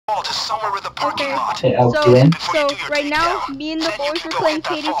Okay. Okay, okay. So right now, me and the boys are playing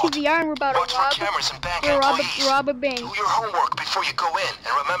Payday 2VR, and we're about to rob a bank. Do your homework before you go in,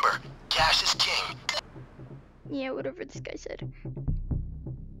 and remember, cash is king. Yeah, whatever this guy said.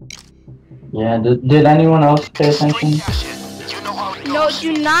 Yeah, did anyone else pay attention? No,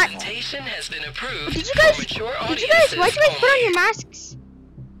 do not. Did you guys, why'd you guys put on your masks?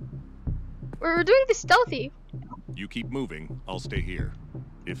 We're doing this stealthy. You keep moving, I'll stay here.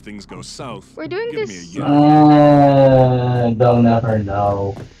 If things go south, we're doing give this. me a yell. They'll never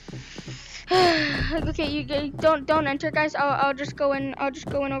know. Okay, you don't enter, guys. I'll just go in. I'll just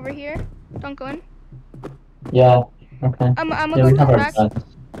go in over here. Don't go in. Yeah. Okay. I'm Yeah, gonna go to the back.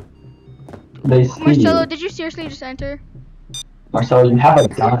 They see Marcelo, you. did you seriously just enter? Marcelo, you have a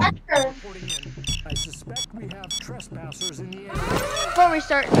gun. I suspect we have trespassers in the area. Vote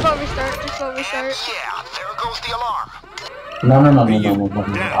restart. Vote restart. Just vote restart. Yeah, there goes the alarm. No.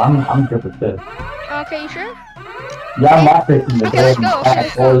 I'm good with this. Okay, you sure? Yeah, I'm not fixing the Okay, let's go. Okay,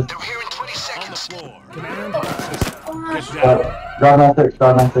 let's go. They're here in 20 seconds. Grab my six.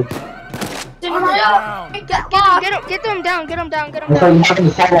 Get them down. So you have the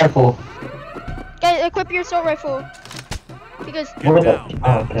assault rifle. Guys, equip your assault rifle. Because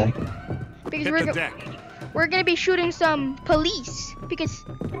okay. we're gonna be shooting some police. Because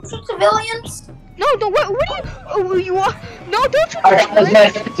Shoot civilians. no, what are you? Oh, you are. No, don't shoot I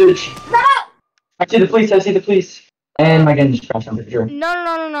civilians. I see the police. And my gun just crashed, I'm pretty sure.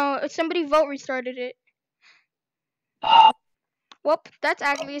 No. Somebody vote restarted it. Well, that's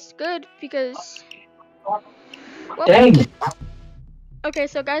actually good because. Well, Dang. Okay,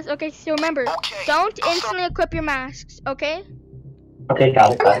 so guys. Okay, so remember, don't instantly equip your masks. Okay. Okay,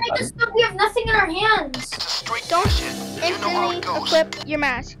 got it. We have nothing in our hands. Don't instantly equip your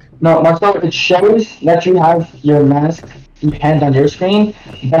mask. No, Marcelo, it shows that you have your mask in hand on your screen,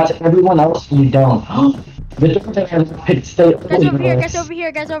 but everyone else you don't. The door that I picked stay open.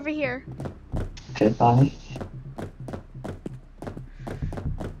 Guys over here. Okay, fine.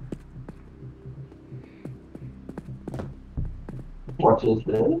 What is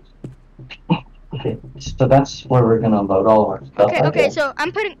this? Okay, so that's where we're gonna load all our stuff. Okay, so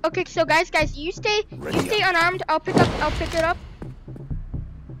I'm putting. Okay, so guys, you stay unarmed. I'll pick it up.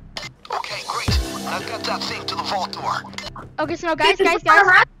 Okay, great. I've got that thing to the vault door. Okay, so now guys.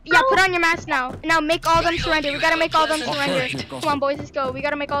 Yeah, put on your mask now. Now make all them surrender. We gotta make all them surrender. Come on, boys, let's go. We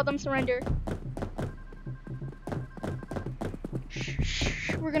gotta make all them surrender.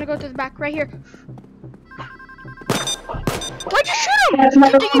 Shh. We're gonna go to the back right here. Why'd you shoot him?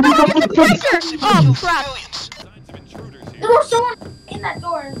 You don't have a suppressor! Oh crap! There was someone in that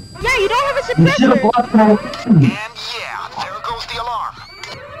door. Yeah, you don't have a suppressor. And yeah, there goes the alarm.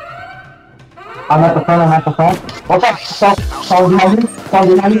 I'm at the front. What's up? Someone behind me.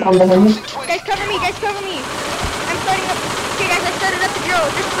 Guys, cover me. I'm starting up. Okay, guys, I started up the drill.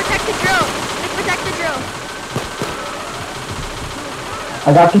 Just protect the drill. I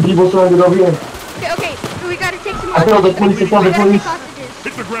got 2 people surrounded over here. Okay, we gotta take some I feel the police.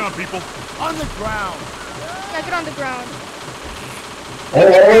 Hit the ground, people. On the ground. Yeah, get on the ground.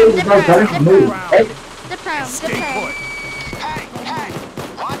 Hey, Zip down. Hey. Zip down. Hey,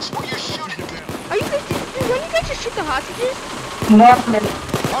 watch what you're shooting. Are you guys, when you guys just shoot the hostages? No.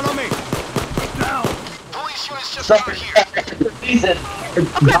 Follow me. Down. Police units just over here. Okay,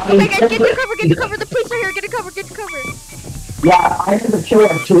 guys, get to cover. The police are here. Get to cover. Yeah, I had to kill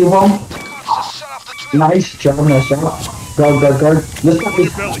 2 of them. Nice job. Guard. This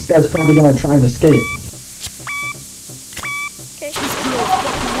guy's probably gonna try and escape. Okay.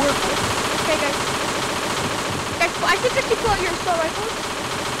 Okay, guys. I think I should pull out your assault rifles.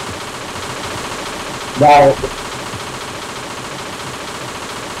 Wow.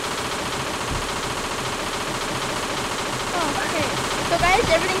 Oh, okay. So guys,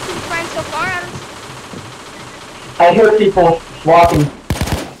 everything seems fine so far. I hear people walking.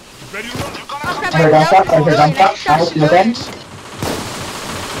 Ready to run? I heard gunshots.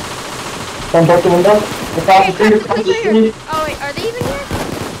 Don't break the window. Across the street. Oh wait, are they even here?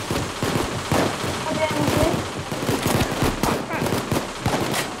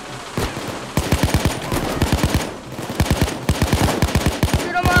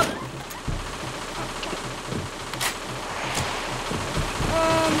 Shoot them up.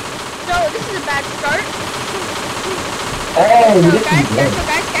 So this is a bad start. Hey, So guys,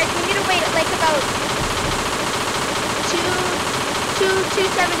 we need to wait like about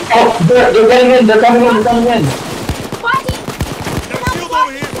 270 seconds. Oh, they're getting in. They're coming in. There's shield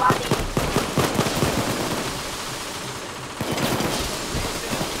over here.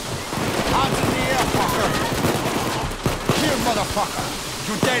 Hands in the air, fucker. Here, motherfucker.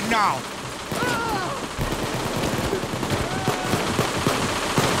 You're dead now.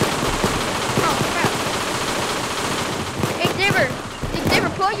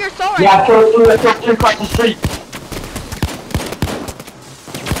 want your soul right Yeah, now. kill through across the street.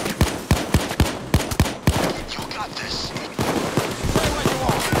 You got this.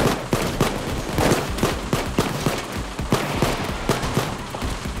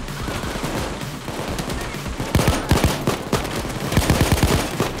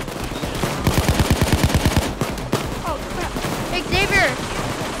 Oh crap. Hey Xavier,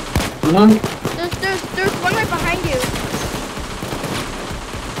 there's one right behind you.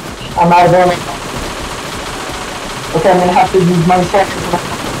 I'm out of ammo. Okay, I'm gonna have to use my second.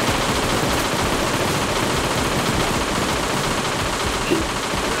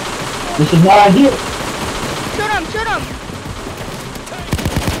 This is not ideal. Shoot him, shoot him.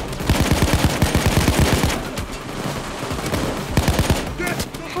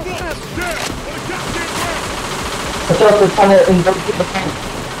 What's up, we're trying to invert the tank.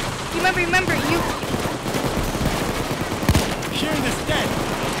 Remember, you. Sharing is dead.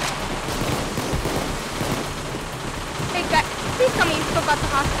 Hey guys, please tell me you still got the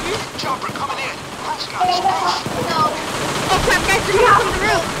hostages. Chopper coming in. Cruise guys. No. Oh crap, guys, they're coming from the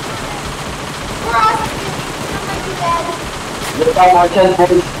roof. We're all I'm gonna do that. Let's buy more 10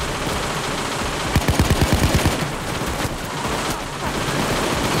 boys.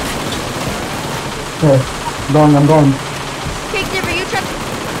 Okay, I'm going. Okay, Xavier, you check.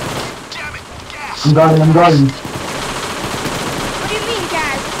 Damn it. Gas. I'm going. What do you mean,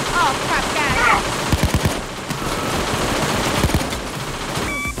 gas? Oh crap, gas.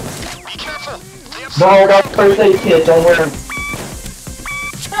 Be careful. They have Don't worry, first aid kit, don't worry.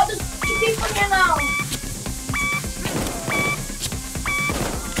 No, there's 2 people here now.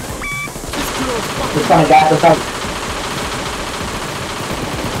 Just trying to gas us out.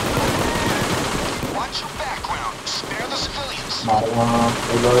 Watch your background. Spare the civilians.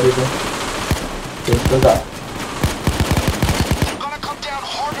 Reloaded. Just go up. They're gonna come down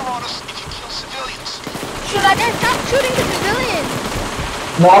harder on us if you kill civilians. Should I just stop shooting the civilians?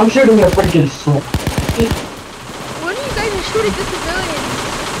 No, I'm shooting a freaking sword. When are you guys are shooting the civilians?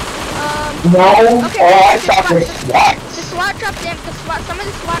 No, Okay, I the shot the SWAT. The SWAT dropped some of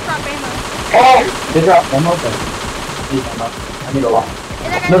the SWAT dropped ammo. Oh, they dropped ammo, but I need ammo. I need a lot. And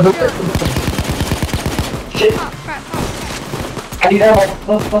that No, guy's no, still. shit, Oh crap, oh. I need ammo.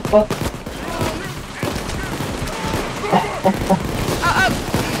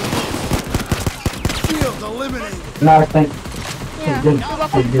 Shield eliminated. No, thank Yeah, good. you're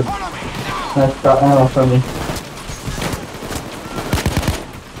welcome. Good. Nice, got ammo from me.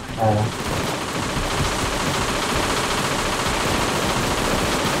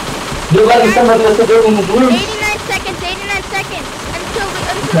 You're letting some of the civilians loose. 89 seconds until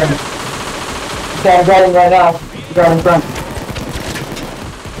Okay. Okay, I'm driving right now. Drive in front.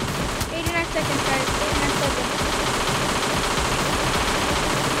 89 seconds, guys. 89 seconds.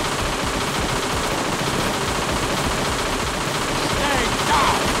 Stay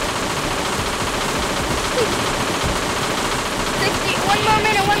down. 60.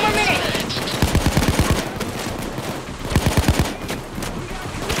 One more minute.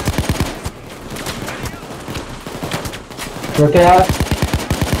 You okay, Alex?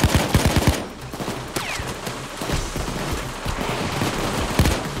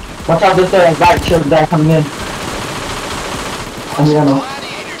 Watch out, this guy shield guy coming in. I need ammo.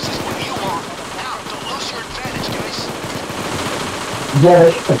 Gladiators is what you are. Now, don't lose your advantage, guys. Yeah,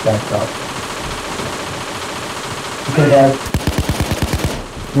 let's put that stuff. Okay, guys.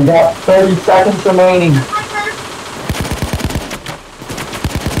 We got 30 seconds remaining.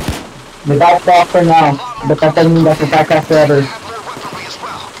 The back's off for now, but that doesn't mean that the back off forever. Have more weaponry as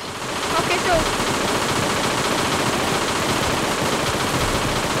well. Okay, so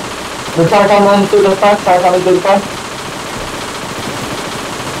We're trying to come in through the front,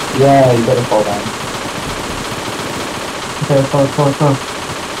 Yeah, you better fall down. Okay, fall.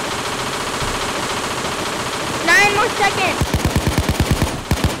 9 more seconds.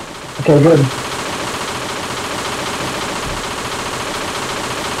 Okay, good.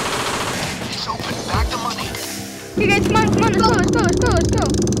 It's open. Back the money. Okay, guys, come on, let's go.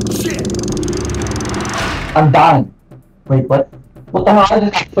 Shit. I'm dying. Wait, what? What the hell? I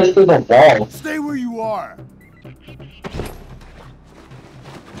just pushed through the wall. Stay where you are.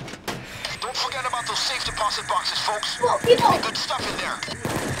 Don't forget about those safe deposit boxes, folks. People. Good stuff in there.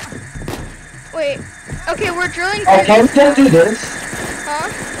 Wait. Okay, we're drilling. Can we just do this? Huh?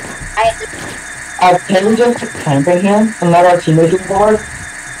 Can we just camp in here and let our teammates do more?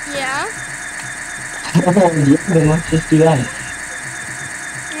 Yeah. Then let's just do that.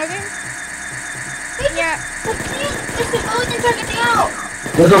 Okay. Yeah. The civilians are getting out.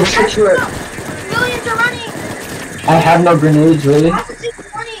 There's a way to it. Civilians are running. I have no grenades, really. Hostages are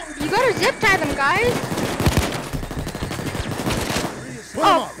running. zip tie them, guys.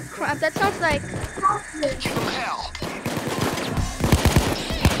 Oh crap! That sounds like. Give them hell.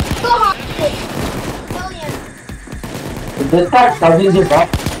 This part covers your butt.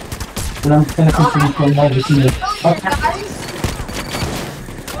 And I'm gonna continue playing more this year. Okay.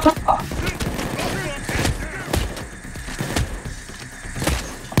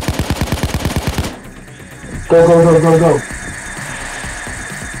 Go, go, go, go, go.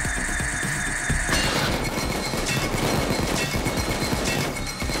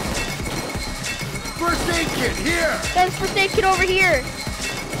 First aid kit, here! Guys, first aid kit over here.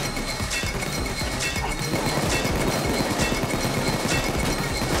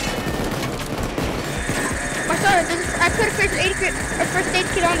 Oh, sorry, I put a first aid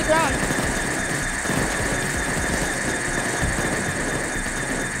kit on the ground.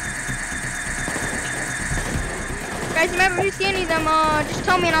 Guys, remember, if you see any of them, just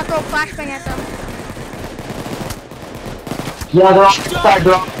tell me and I'll throw a flashbang at them. Yeah, they're outside,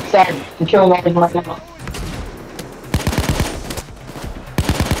 they're outside. I'm killing all of them right now.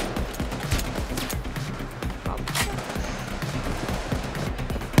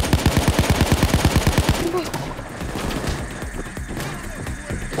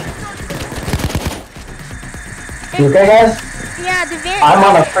 You okay, guys? Yeah, the van. I'm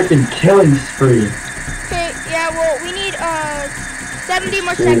on a freaking killing spree. Okay, yeah, well, we need 70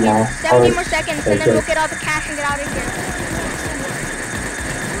 more seconds. 70 more seconds, and then we'll get all the cash and get out of here.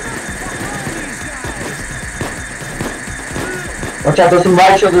 Watch out, there's some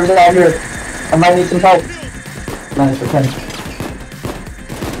riot shielders out here. I might need some help. Nice, okay.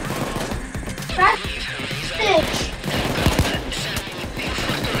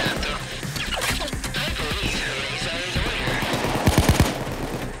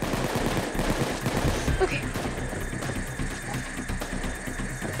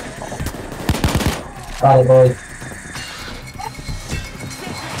 Got it, boys.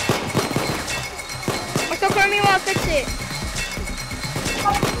 So for me, I'll fix it.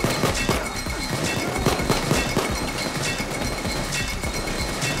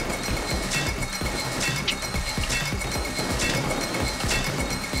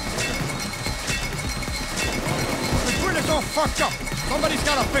 The grid is all fucked up. Somebody's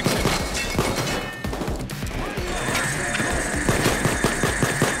gotta fix it.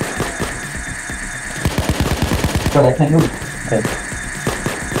 But I can't move. Okay.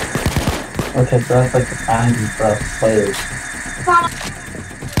 Okay, so that's like the boundary for us players.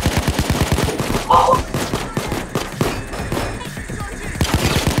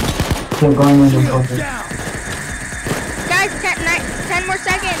 Keep going when you're going. Guys, 10 more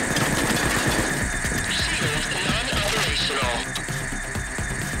seconds.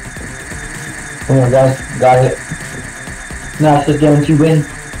 Come on, guys, got it. Now it's just guarantee win.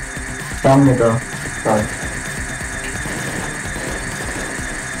 So I'm gonna go. Sorry.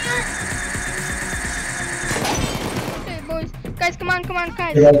 Guys, come on,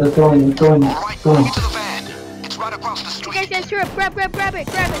 guys. Yeah, let's go in, Alright, get to the van. It's right across the street. Guys, hurry up, grab it,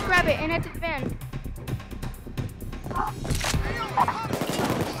 and head to the van.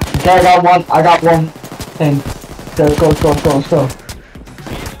 Okay, I got one thing. Go.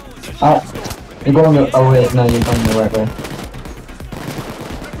 You're going the, oh wait, no, you're going the right way.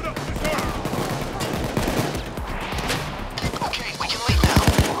 Okay, we can leave now.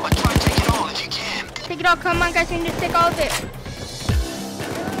 But try to take it all if you can. Take it all, come on, guys, we need to take all of it.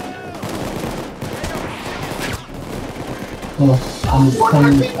 Oh, I'm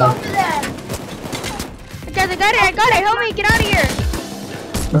coming up. Guys, I got it, help me, get out of here.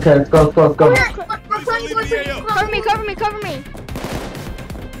 Okay, let's go. Cover me.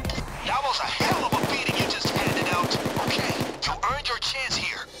 That was a hell of a beating you just handed out. Okay, you earned your chance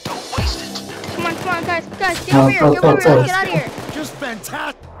here. Don't waste it. Come on, guys, get over here, let's get out of here. Just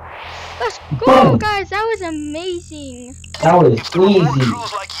fantastic. Let's go, guys, that was amazing. That was If there were more easy.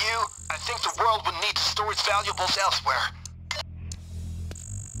 crews like you, I think the world would need to store its valuables elsewhere.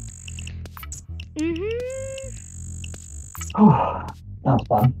 Oh, that was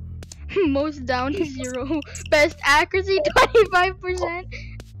fun. Most down 0. Best accuracy 25%.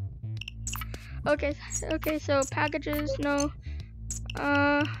 Okay, so packages, no.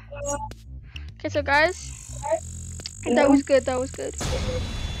 Okay, so guys, that was good.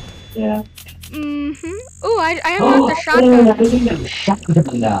 Yeah. Oh, I unlocked the shotgun. I think I'm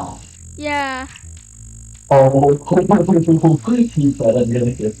shotgun now. Yeah. Oh, he said I'm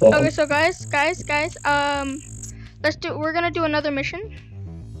gonna get that. Okay, so guys, we're gonna do another mission.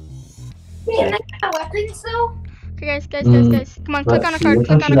 Can I get weapons though? Okay, guys, come on, click on a card,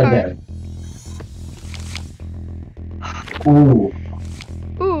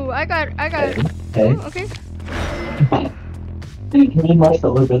 Ooh, I got. Okay. Ooh, okay. Me must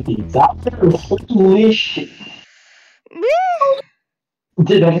have looked at the exact. Holy shit!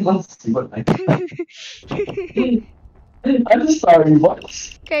 Did anyone see what I got? I'm sorry. What?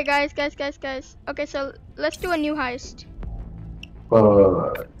 Okay, guys. Okay, so let's do a new heist.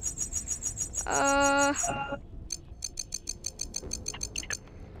 Uh,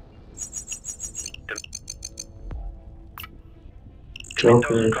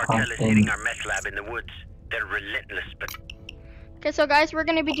 Joker, Cartel is hitting our meth lab in the woods. They're relentless, but okay, so guys, we're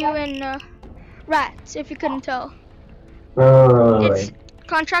gonna be doing rats. If you couldn't tell, it's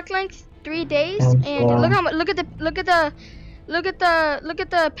contract length 3 days, and look how much. Look at the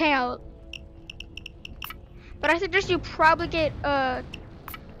payout. But I suggest you probably get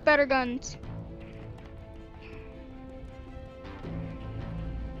better guns.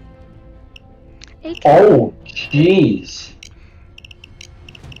 Oh, jeez.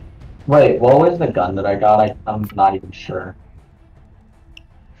 Wait, what was the gun that I got? I'm not even sure.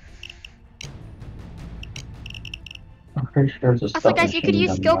 I'm pretty sure it's a Also, guys, you could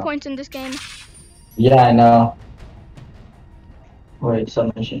use skill points in this game. Yeah, I know. Wait,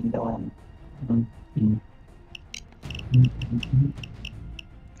 submachine gun.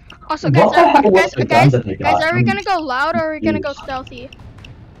 Also, guys, are we gonna go loud or are we gonna go stealthy?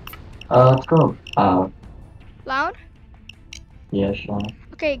 Let's go loud. Loud? Yeah, sure.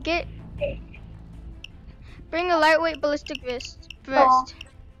 Okay, bring a lightweight ballistic vest.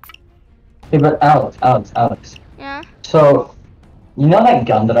 Hey, but Alex. Yeah? So, you know that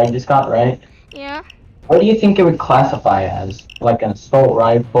gun that I just got, right? Yeah? What do you think it would classify as? Like an assault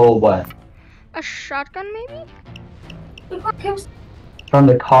rifle, what? A shotgun, maybe? From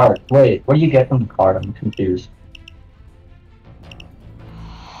the card. Wait, what do you get from the card? I'm confused.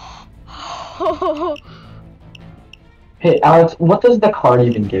 Hey, Alex, what does the card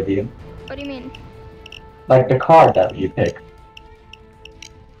even give you? What do you mean? Like the card that you pick.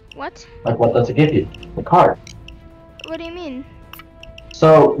 What? Like, what does it give you? The card. What do you mean?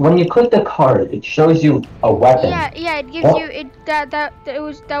 So when you click the card, it shows you a weapon. Yeah, it gives you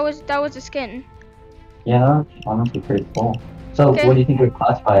that was a skin. Yeah, that's honestly pretty cool. So Okay. what do you think would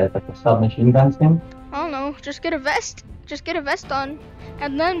classify as like a submachine gun skin? I don't know. Just get a vest. Just get a vest on,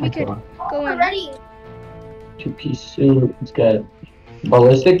 and then we could go in. Ready. 2-piece suit. Let's get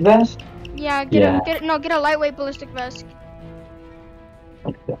ballistic vest. Yeah, get a lightweight ballistic vest.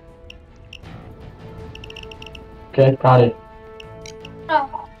 Okay. Okay, got it.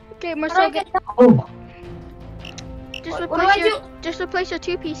 Oh. Okay, Marcel, Oh. just replace your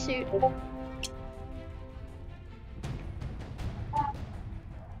 2-piece suit.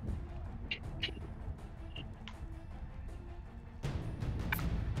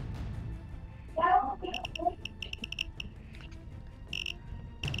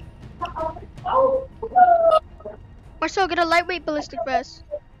 Marcel, get a lightweight ballistic vest.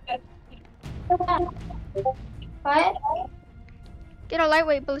 What? Get a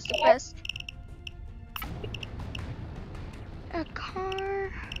lightweight ballistic vest. A car.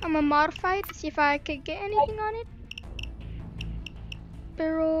 I'm gonna modify it to see if I could get anything on it.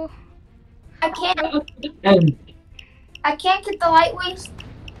 Barrel. I can't get the lightweight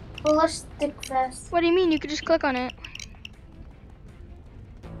ballistic vest. What do you mean? You could just click on it.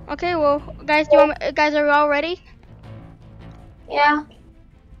 Okay, well, guys, guys, are we all ready? Yeah.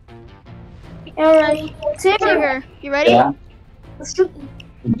 You're ready. Xavier, you ready? Yeah. Let's shoot.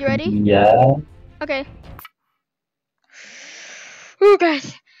 You ready? Yeah. Okay. Ooh,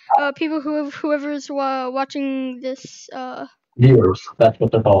 guys. Whoever's watching this, Viewers, that's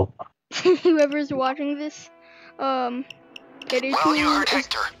what they're called. whoever's watching this, Payday 2 Well, you heard is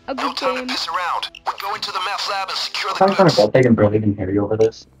Hector. a No good time game. to piss around. We're going to the meth lab and secure the I'm trying to goods. go. They can barely even hear you over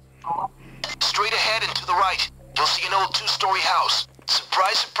this. Straight ahead and to the right, you'll see an old 2-story house.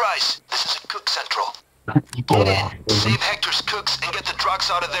 Surprise, surprise, this is a cook central. Get in, save Hector's cooks, and get the drugs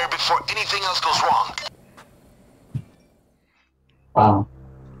out of there before anything else goes wrong. Wow.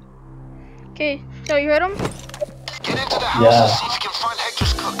 Okay, so you heard him? Get into the house and see if you can find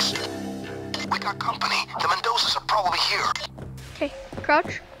Hector's cooks. We got company. The Mendozas are probably here. Okay,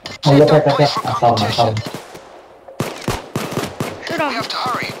 crouch. Oh, Check look, that look, place look. for I saw him. Shoot We him. have to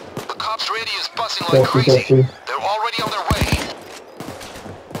hurry. The cops' radio is buzzing Go, like go, crazy. go. They're already on their way.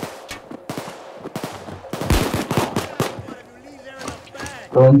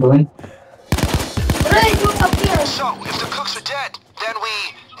 Go in. What are they doing up here? So, if the cooks are dead, then we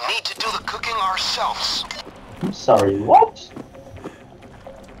need to do the cooking ourselves. I'm sorry, what?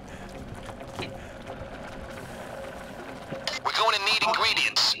 We're going to need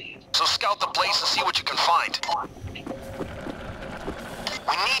ingredients, so scout the place and see what you can find.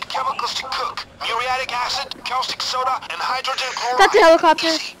 We need chemicals to cook. Muriatic acid, caustic soda, and hydrogen chloride. That's a helicopter.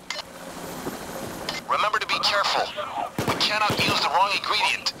 Easy. Remember to be careful. We cannot use the wrong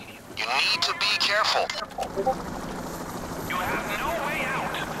ingredient. You need to be careful. You have no way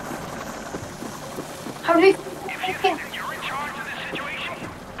out. How do we... If you think that you're in charge of the situation,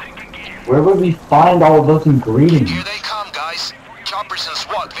 think again. Where would we find all of those ingredients? Here they come, guys. Choppers and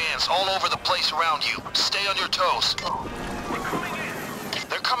SWAT vans all over the place around you. Stay on your toes.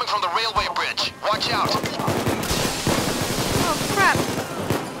 They're coming from the railway bridge. Watch out. Oh crap.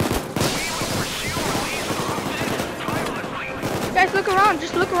 Guys, look around.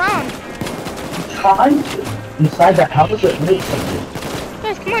 Just look around. Trying to. Inside that house, it makes something.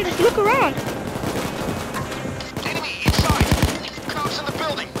 Guys, come on. Just look around. Enemy inside. Cops in the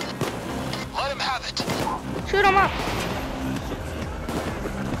building. Let him have it. Shoot him up.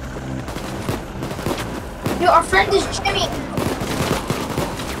 Yo, our friend is Jimmy.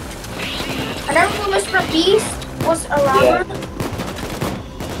 I never knew Mr. Beast was a robber.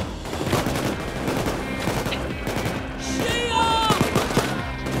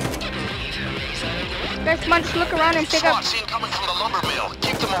 Guys, come on. Just look around and pick up. SWAT seen coming from the lumber mill.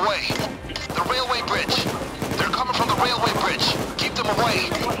 Keep them away. The railway bridge. They're coming from the railway bridge. Keep them away.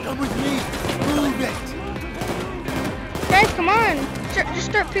 Come with me. Move it. Guys, come on. Just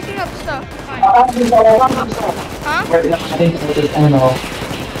start picking up stuff. Fine. Huh? Right now, I think it's just ammo.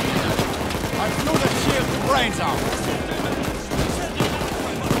 I blew the shield's brains out.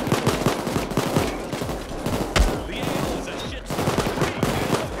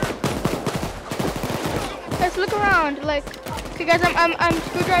 Guys, look around. Like, okay, guys, I'm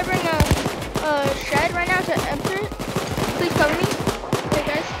screwdrivering a shed right now to enter it. Please cover me. Okay,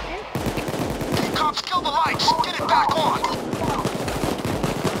 guys. Cops, kill the lights. Get it back on.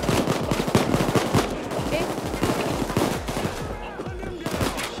 Okay.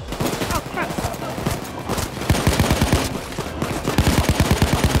 Oh crap.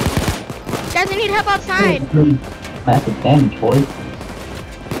 Guys, I need help outside. Massive damage, boy.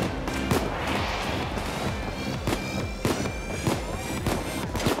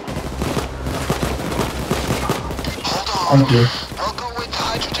 Thank you. We'll go with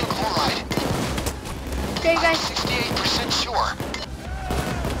hydrogen chloride. Okay, I'm guys. 68% sure.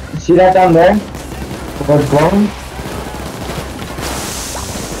 See that down there? What's glowing?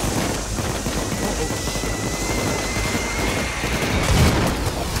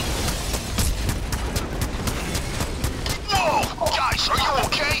 Whoa! Guys, are you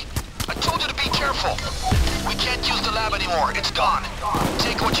okay? I told you to be careful. We can't use the lab anymore. It's gone.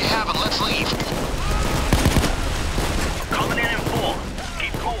 Take what you have and let's leave. Coming in full.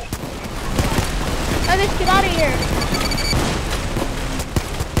 Keep cool. Let's get out of here.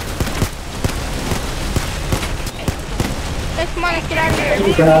 Guys, come on, let's get out of here.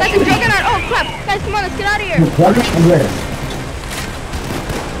 That's a juggernaut. Oh crap. Guys, come on, let's get out of here. What is this?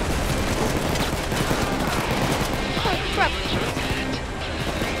 Oh crap.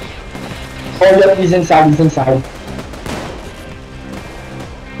 Oh, yep, he's inside, he's inside.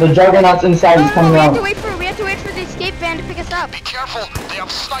 The juggernaut's inside, he's coming we out. have to wait for the escape van to pick us up. Be careful. They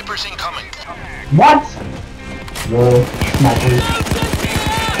have snipers incoming. What? Whoa, snipers.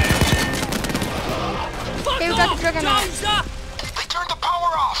 Okay, we got the juggernaut. They turned the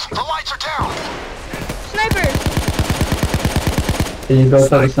power off. The lights are down. Snipers. There you go,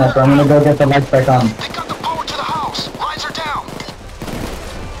 for the sniper. I'm gonna go get the lights back on. They got the power to the house. Lights are down.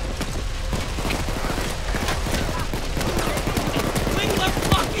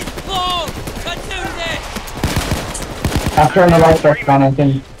 I've turned the lights back on, I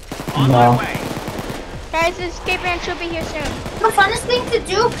think. No. Guys, the escape van should be here soon. The funnest thing to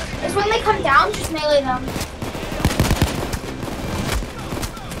do is when they come down, just melee them.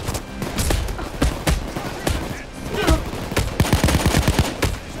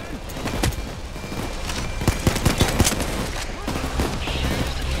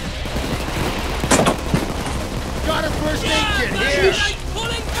 Got a first aid kit here.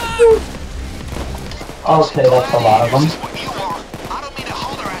 Okay, that's a lot of them. This is what you are. I don't mean to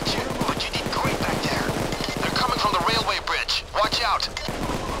holler at you, but you did great back there. They're coming from the railway bridge. Watch out.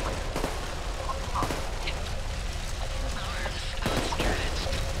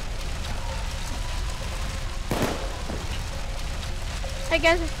 Hey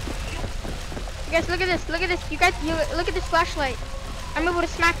guys, look at this. Look at this. You guys, look at this flashlight. I'm able to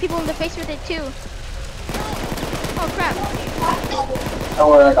smack people in the face with it too. Oh crap. Don't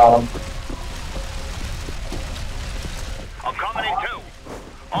worry, I got him. I'm coming in too.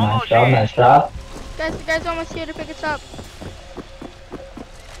 Nice job, nice job. Guys, the guy's almost here to pick us up.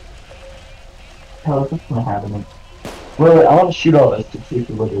 Hell, is this gonna happen? Wait, I want to shoot all this to see if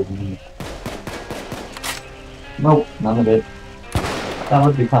it would me. Nope, none of it. That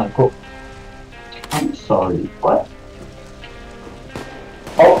would be kind of cool. I'm sorry, what?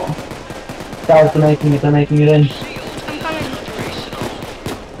 Oh! Guys, they're making it in. I'm coming.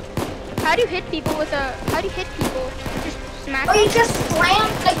 How do you hit people with a... How do you hit people? Just smack Oh, them? you just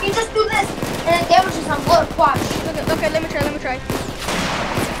slam, like you just do this, and it damages them. Look, watch. Okay, let me try.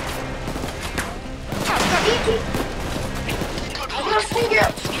 I'm gonna swing your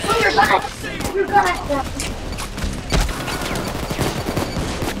gun. Your gun at them.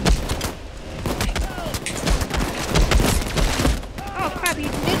 Oh crap, you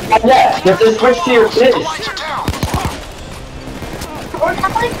did. Yeah, you have to switch to your The fist. lights are down. Or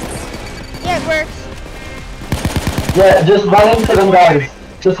that like, Yeah, it works. Yeah, just run into them, guys.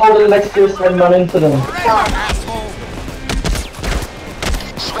 Just hold it next to your and run into them.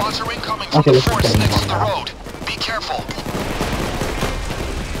 Squads are incoming from Okay, the this is forts getting next to the long now. road. Be careful.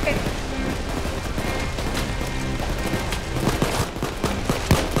 Okay.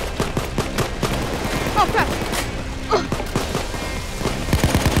 Oh crap. Ugh.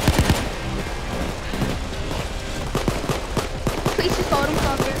 Please just hold him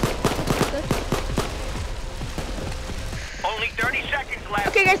cover. Only 30 seconds left.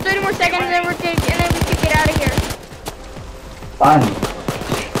 Okay guys, 30 more seconds and then we can get out of here. Fine.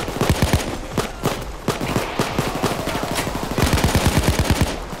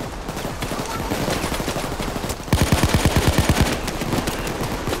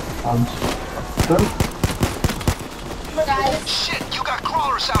 Good. guys. Shit, you got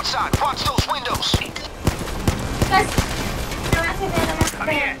crawlers outside. Watch those windows. Guys.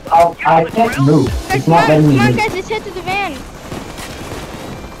 I can't move. Guys, It's not letting me come on move. guys, let's head to the van.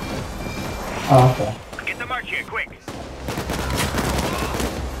 Oh, okay. Get the march here, quick.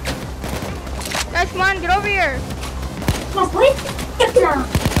 Guys, come on, get over here. No, wait. Get down.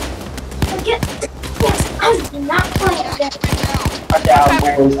 Get. Yes, I'm not playing again. Been down. I'm down,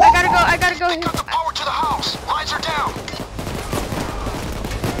 boys. I gotta go. Cut the power to the house. Lines are down.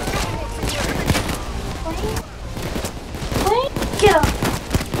 Wait. Get up.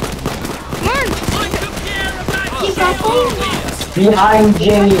 Come on. Keep on playing. Behind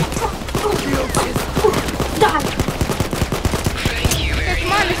Jamie. Die. Guys,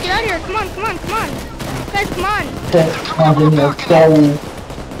 come on, let's get out of here. Come on. Guys, come on. Come on, Jamie, let's go.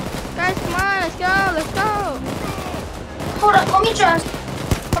 Guys, come on, let's go. Hold up, let me just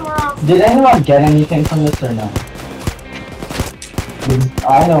come around. Did anyone get anything from this or no?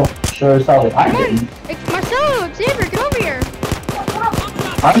 I know, sure as hell that I Come on. didn't. Marcelo, Xavier, get over here.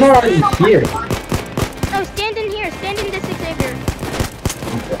 I'm already here. No, stand in here. Stand in this, Xavier.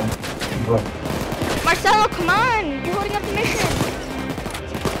 Okay. Good. Marcelo, come on. You're holding up the mission.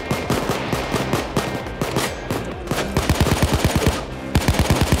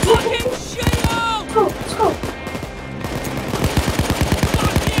 Go, let's go.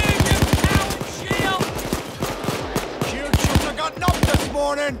 Shield shouldn't have gotten up this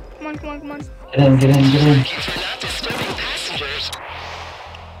morning. Come on. Get in.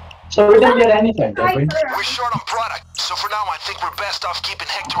 So we didn't get anything, did we? We're short on product, so for now I think we're best off keeping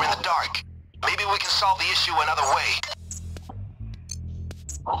Hector in the dark. Maybe we can solve the issue another way.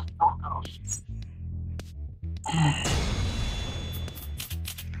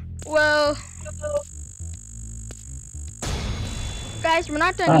 Well, guys, we're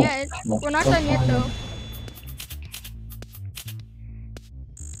not done yet. We're not done yet, though.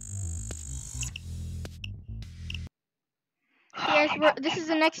 Yes, this is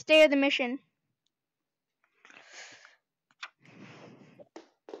the next day of the mission.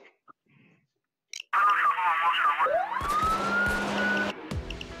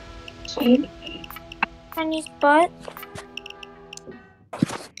 Chinese butt.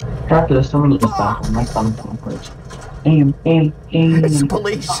 Doctor, there's someone in the bathroom. My thumb's on first. Aim. It's the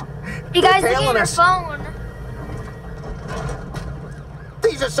police. You guys They're look at tailing your us. phone.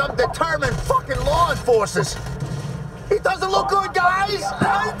 These are some determined fucking law enforcers. It doesn't look good, guys.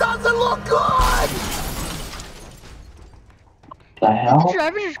 It doesn't look good. The The hell?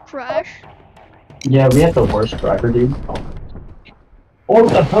 driver just crashed. Yeah, we had the worst driver, dude. Or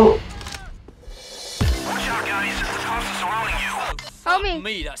the boat. Watch out, guys. The cops are surrounding you. Help me.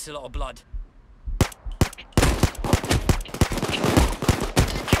 Me, that's a lot of blood. Keep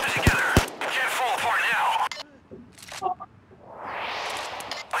it together. Can't fall apart now.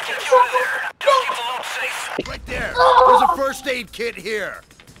 I'll get you out of there. Just keep the load safe. Right there. There's a first aid kit here.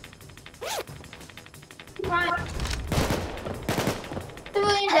 Right.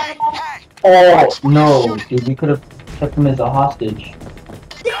 Civilian dead. Hey! Oh, no. Dude, we could have kept him as a hostage.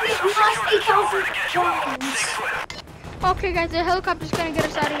 Guys, I'll secure the chopper to get you out. Stay put. Okay, guys, the helicopter's gonna get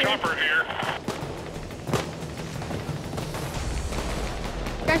us out of here. Chopper here.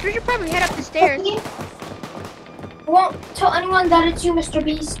 Guys, we should probably head up the stairs. Won't tell anyone that it's you, Mr.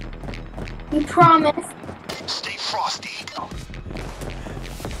 Beast. We promise. Stay frosty.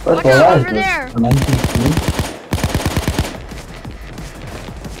 Watch out, over there.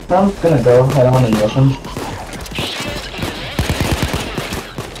 I'm gonna go. I don't want to rush him.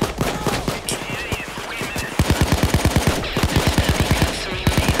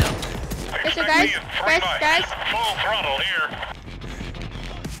 Okay, so guys. Full throttle here.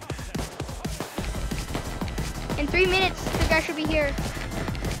 In 3 minutes, the guy should be here.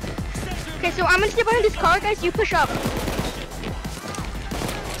 Okay, so I'm gonna stay behind this car, guys. You push up.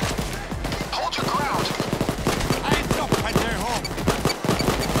 Hold your ground.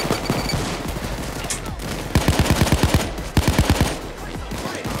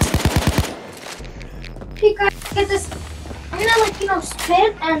 Hey guys, get this. I'm gonna like,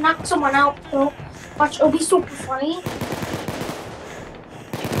 spin and knock someone out, bro. Watch, it'll be super funny.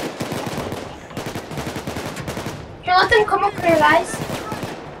 Here, let them come up here, guys.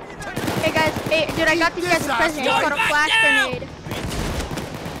 Hey guys, hey dude, I got these guys a present. It's called a flash grenade.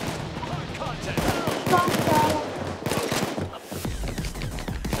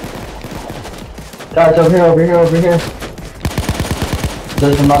 Guys, over here.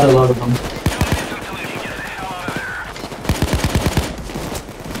 There's another load of them.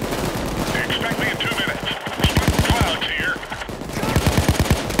 Expect me in 2 minutes. Clouds here.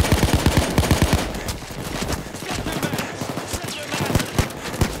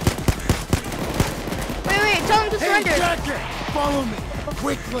 Wait, tell him to surrender. Follow me,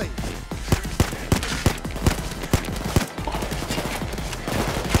 quickly.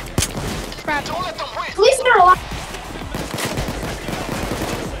 Crap. Don't let them win. Police are alive.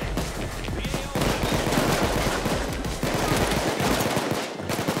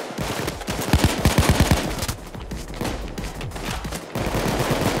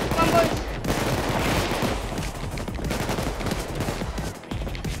 Come on, boys.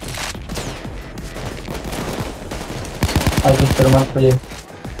 I'll just put them up for you.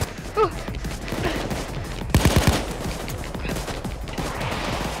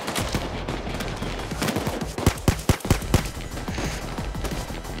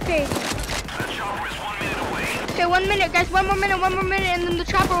 Okay. Okay, 1 minute, guys. One more minute, and then the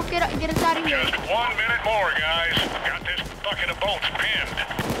chopper will get us out of here. Just 1 minute more, guys. Got this bucket of bolts pinned.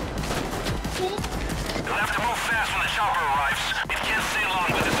 You'll have to move fast when the chopper arrives. It can't stay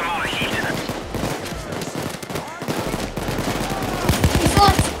long with this amount of heat.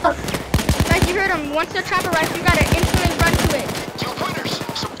 Guys, you heard him. Once the chopper arrives, you gotta instantly run to it. You winners,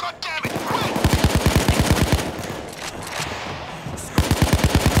 so goddammit, quick!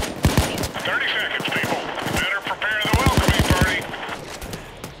 30 seconds, people. Better prepare the welcoming party.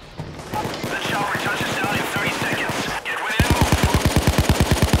 The chopper touches down in 30 seconds. Get ready to move.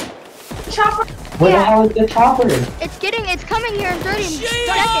 Chopper. Where the hell is the chopper? It's coming here in 30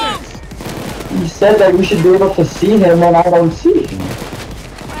 seconds. You said that we should be able to see him, and I don't see him.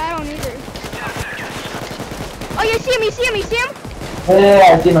 I don't either. Oh, you see him?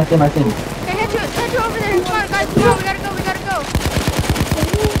 Yeah, I see him. Okay, head to over there. Come on, guys, come on, we gotta go.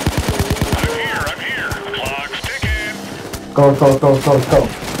 I'm here. Clock's ticking. Go. Run.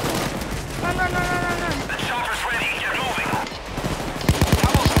 The chopper's ready. Get moving.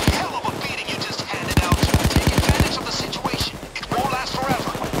 That was a hell of a beating you just handed out. Take advantage of the situation. It won't last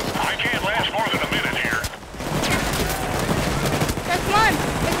forever. I can't last more than a minute here. Guys, come on.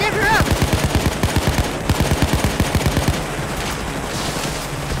 Let's zip her up.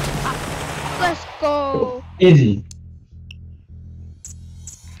 Let's go. Easy.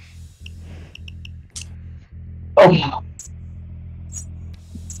 Oh.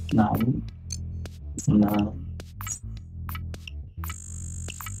 No.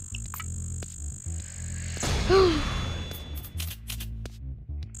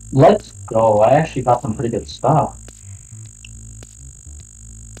 Let's go. I actually got some pretty good stuff.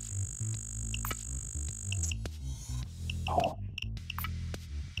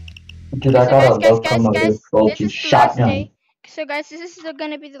 Dude, I got a locomotive voltage shotgun. So guys, this is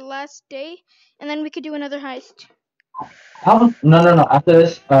gonna be the last day, and then we could do another heist. No. After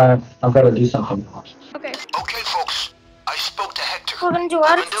this, I've got to do something. Okay. Okay, folks. I spoke to Hector. We're gonna do The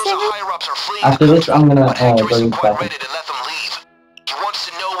what? Mendoza higher-ups are fleeing After the this, country, I'm gonna but Hector go isn't quite back. ready to let them leave. He wants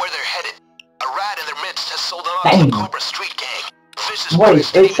to know where they're headed. A rat in their midst has sold them out Dang. to the Cobra Street Gang. Vicious Wait, boys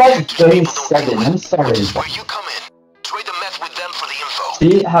it getting says Hector's people don't 37. deal with, I'm sorry. which is where you come in. Trade the meth with them for the info.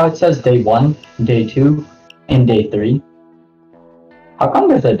 See how it says day 1, day 2, and day 3? How come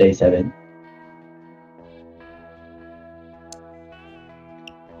there's a day 7?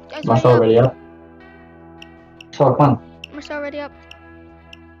 It's Am I still already up? So fun. We're still already up.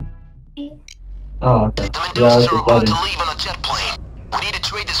 Oh, okay. The Yeah, I was Mendoza are just about to letting. leave on a jet plane. We need to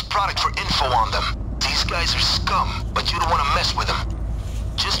trade this product for info on them. These guys are scum, but you don't want to mess with them.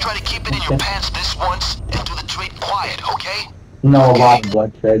 Just try to keep it in your pants this once and do the trade quiet, okay? No, a lot of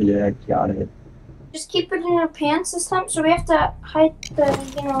bloodshed, yeah, got it. Just keep it in our pants this time, so we have to hide the,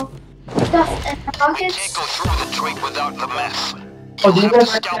 you know, stuff in the We can't pockets. go through the trade without the meth. Oh, You'll do you have to guys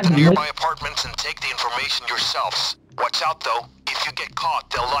scout have the helmets? nearby apartments and take the information yourselves. Watch out though, if you get caught,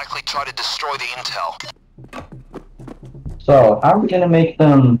 they'll likely try to destroy the intel. So, how are we gonna make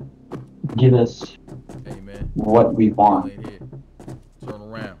them give us Hey man, what we want? ain't here. Turn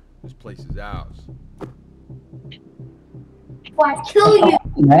around. This place is ours. Why, kill you?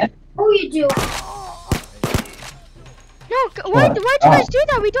 Man? Oh, you do. No, why'd you guys do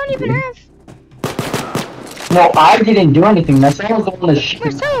that? We don't even have. No, I didn't do anything. Marcelo was the one that shot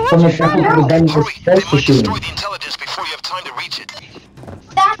Marcelo, from why'd the you shoot second him? because then he was Hurry, supposed they to might shoot destroy him. the intelligence before you have time to reach it.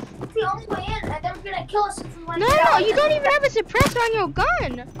 That's the only way in, and they're gonna kill us if we let No, it no, out. you don't even have a suppressor on your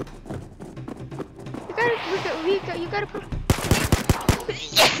gun. You gotta put.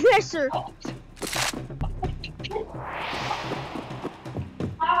 Yes, sir.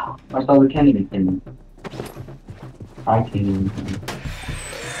 Marcelo, we can't even kill him. I can't even kill him.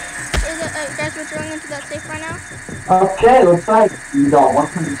 Guys, we're going into that safe right now. Okay, looks like we got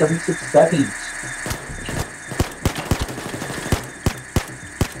 176 seconds.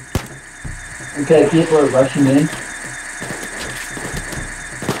 Okay, people are rushing in.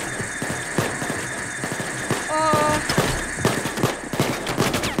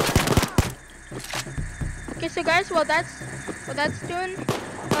 Okay, so guys, while that's doing,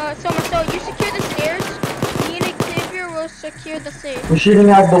 so you secure the stairs. Me and Xavier will secure the safe. I'm shooting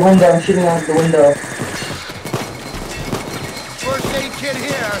out the window. I'm shooting out the window. First aid kit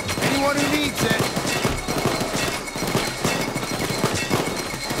here. Anyone who needs it.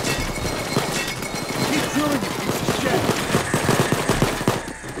 Keep drilling, you piece of shit.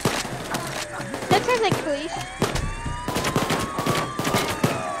 That sounds like police.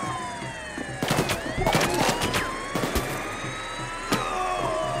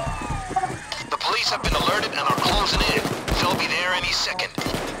 The police have been alerted and are closing in. They'll be there any second.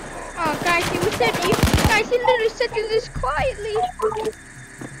 Oh, guys, he literally said to this quietly.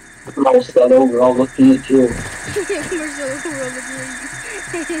 Marcelo, we're all looking at you. Marcelo, we're all looking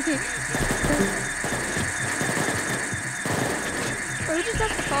at you. Oh, he just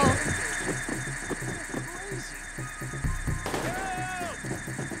left the call.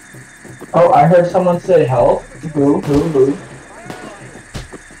 Oh, I heard someone say help. Who?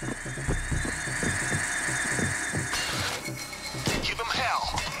 Give them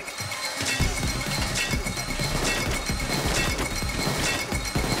hell.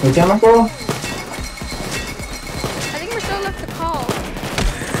 Okay, Marcelo? I think Marcelo left the call.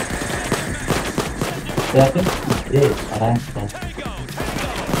 Yeah, I think he did.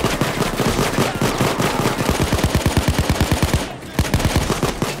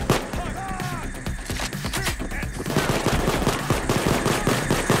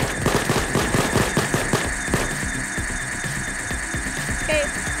 Okay,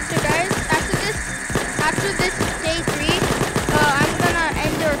 so guys, after this day 3, I'm gonna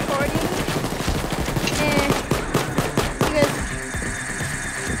end the recording. And because,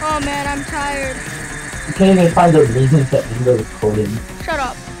 oh man, I'm tired. You can't even find a reason to end the recording. Shut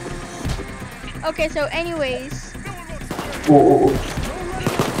up. Okay, so anyways. Oh.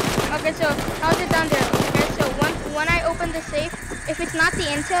 Okay, so how's it down there? Okay, so when I open the safe, if it's not the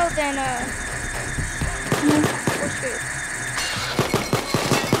intel, then we're screwed.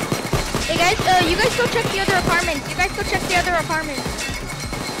 Hey guys, you guys go check the other apartments.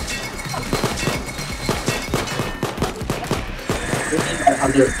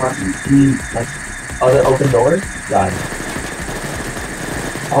 Other apartments. You mean, like, other open doors? Got it.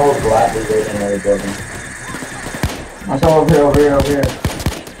 I'll gladly wait in another building. I saw over here.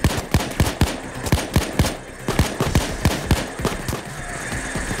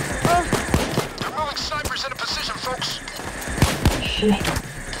 They're moving snipers into position, folks. Shit.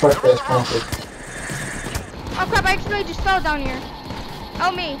 Fuck this, conflict. Oh crap, I actually just fell down here.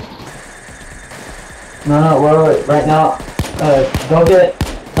 Help me. No, wait. Right now, go get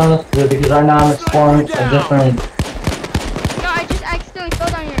some because right now I'm exploring a different No, I just accidentally fell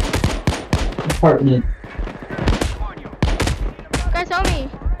down here. apartment. Guys, help me.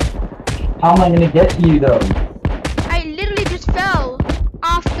 How am I gonna get to you though? I literally just fell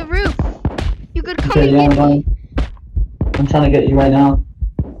off the roof. You could come Okay, and yeah, get me. I'm trying to get you right now.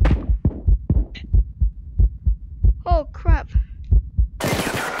 Oh crap.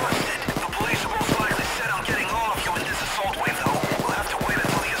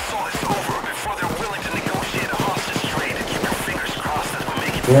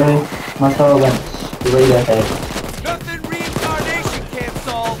 Really? Marcelo went straight ahead. Nothing reincarnation can't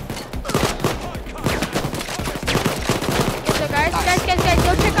solve. Okay, so guys,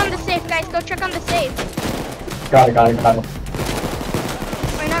 go check on the safe, guys. Go check on the safe. Got it. Wait, no,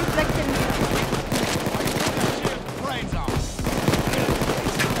 I'm collecting.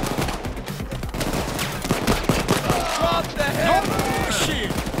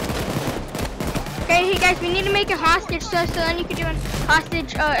 Okay, hey guys, we need to make a hostage so then you can do a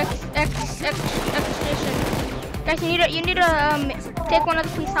hostage extradition. Guys, you need to take one of the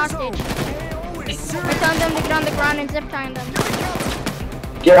police hostage. We're telling them to get on the ground and zip tying them.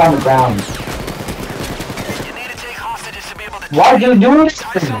 Get on the ground. You need to take hostages to be able to Why are you doing this?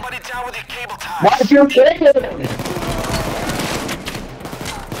 tie somebody down with your cable tie. Why are you kidding?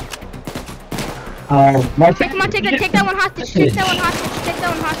 Okay, come on, take that one hostage. Take that one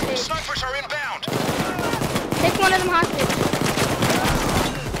hostage. Snipers are inbound. Take one of them hostage.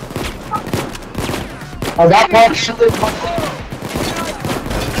 Oh, that one. You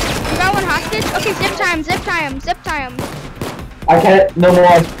got one hostage? Okay, zip tie him. I can't, no more.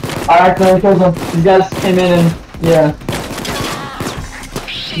 I accidentally killed them. These guys came in and, yeah.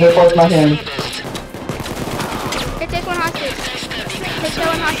 They forced my hand. Okay, take one hostage. Take that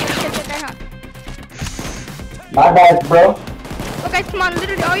one hostage. Take that hostage. My bad, bro. Okay, come on,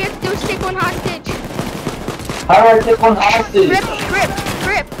 literally all you have to do is take one hostage. How do I take one hostage? Grip.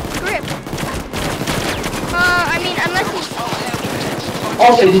 I mean, unless you...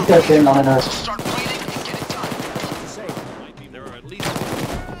 Okay, these guys came on us.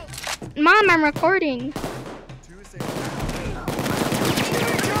 Mom, I'm recording.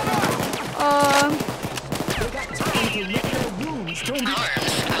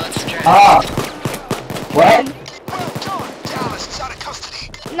 What?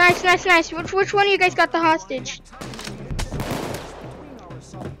 Nice. Which one of you guys got the hostage?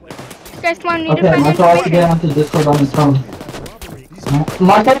 Guys, come on, we need to Okay, find Marcel has to get onto Discord on his phone.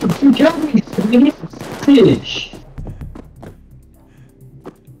 Marcel, you killed me! You need fish!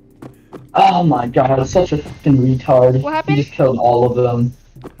 Oh my god, such a fucking retard. What happened? He just killed all of them.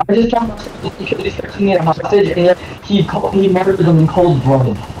 I just told myself he killed these 13 hostage and yet he murdered them in cold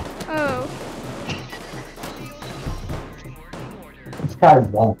blood. Oh. This guy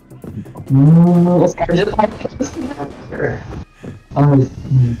won't. This guy just like this. Come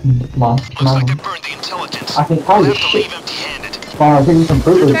on. Looks like they burned the intelligence. I can We'll probably have to shit. leave empty-handed. Wow, I'll give you some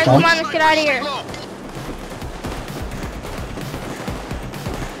burgers, Guys, come on, let's get out of here.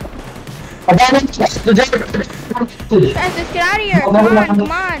 I got him! The Guys, let's get out of here. Come on. I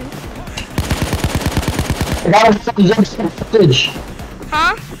got him! Hostage!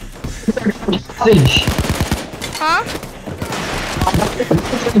 Huh? Hostage! Huh?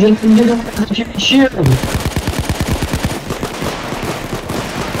 Shoot!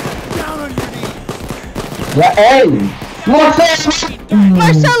 Yeah, hey!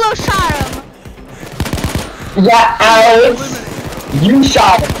 Marcelo shot him! Yeah, Alex! You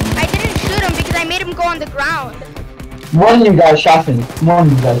shot him! I didn't shoot him because I made him go on the ground. One of you guys shot him. One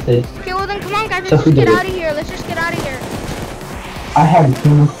of you guys did. Okay, well then come on guys, So let's who just get did it? out of here. Let's just get out of here. I had too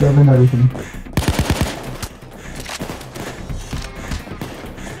much stuff and everything.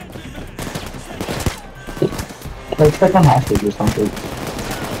 Like, second hostage or something.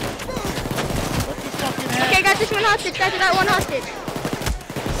 Okay, I got this one hostage. Guys, I got one hostage.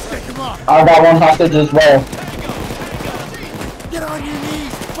 I got one hostage as well. Get on your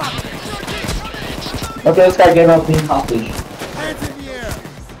knees, fuck! Okay, this guy gave up being hostage. Hands in the air!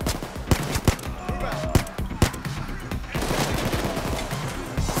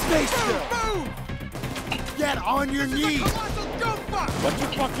 Stay still! Get on your knees! Put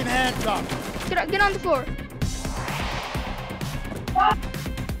your fucking hands up! Get on the floor.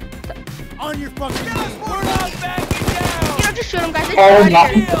 On your fucking knees! We're not backing down! You know, just shoot him, guys. Let's Oh get out of my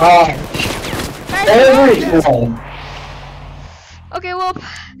here. god. Guys, Everyone. okay, well,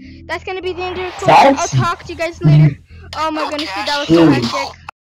 that's gonna be the end of the recording. That's- I'll talk to you guys later. Oh my goodness, dude, that was so hectic.